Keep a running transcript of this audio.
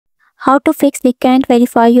how to fix the can't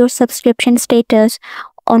verify your subscription status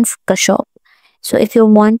on Photoshop. So if you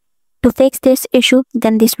want to fix this issue,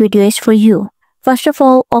 then this video is for you. First of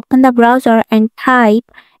all, open the browser and type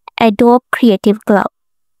Adobe Creative Cloud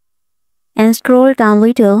and scroll down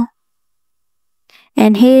little,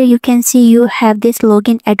 and here you can see you have this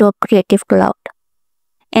login Adobe Creative Cloud,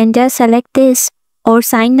 and just select this or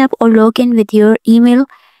sign up or log in with your email,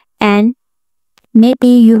 and maybe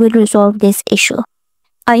you will resolve this issue.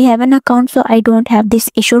 I have an account, so I don't have this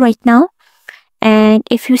issue right now. And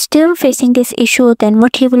if you're still facing this issue, then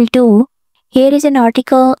what you will do, here is an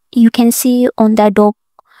article you can see on the Adobe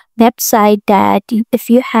website that if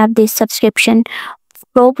you have this subscription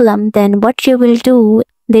problem, then what you will do,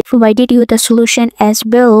 they provided you the solution as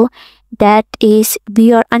well. That is,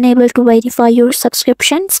 we are unable to verify your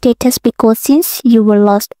subscription status because since you were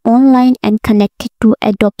lost online and connected to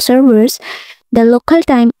Adobe servers, the local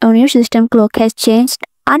time on your system clock has changed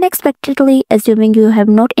unexpectedly, assuming you have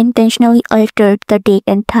not intentionally altered the date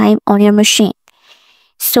and time on your machine.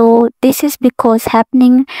 So this is because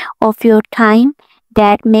happening of your time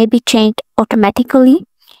that may be changed automatically.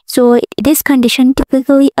 So this condition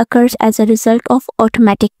typically occurs as a result of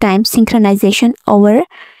automatic time synchronization over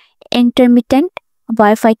intermittent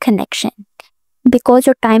Wi-Fi connection. Because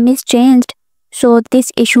your time is changed, so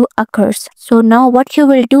this issue occurs. So now what you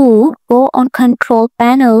will do, go on control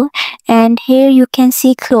panel, and here you can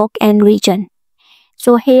see clock and region.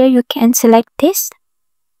 So here you can select this,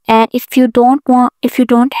 and if you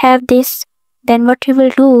don't have this, then what you will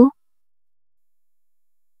do,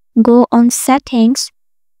 go on settings,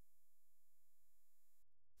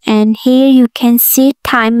 and here you can see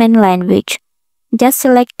time and language. Just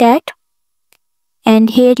select that, and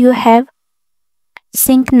here you have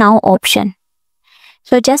sync now option.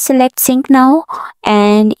 So just select sync now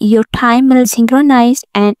and your time will synchronize,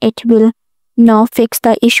 and it will now fix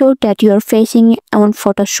the issue that you are facing on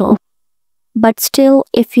Photoshop. But still,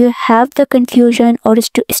 if you have the confusion or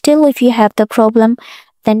still if you have the problem,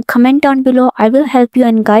 then comment down below. I will help you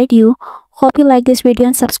and guide you. Hope you like this video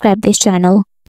and subscribe this channel.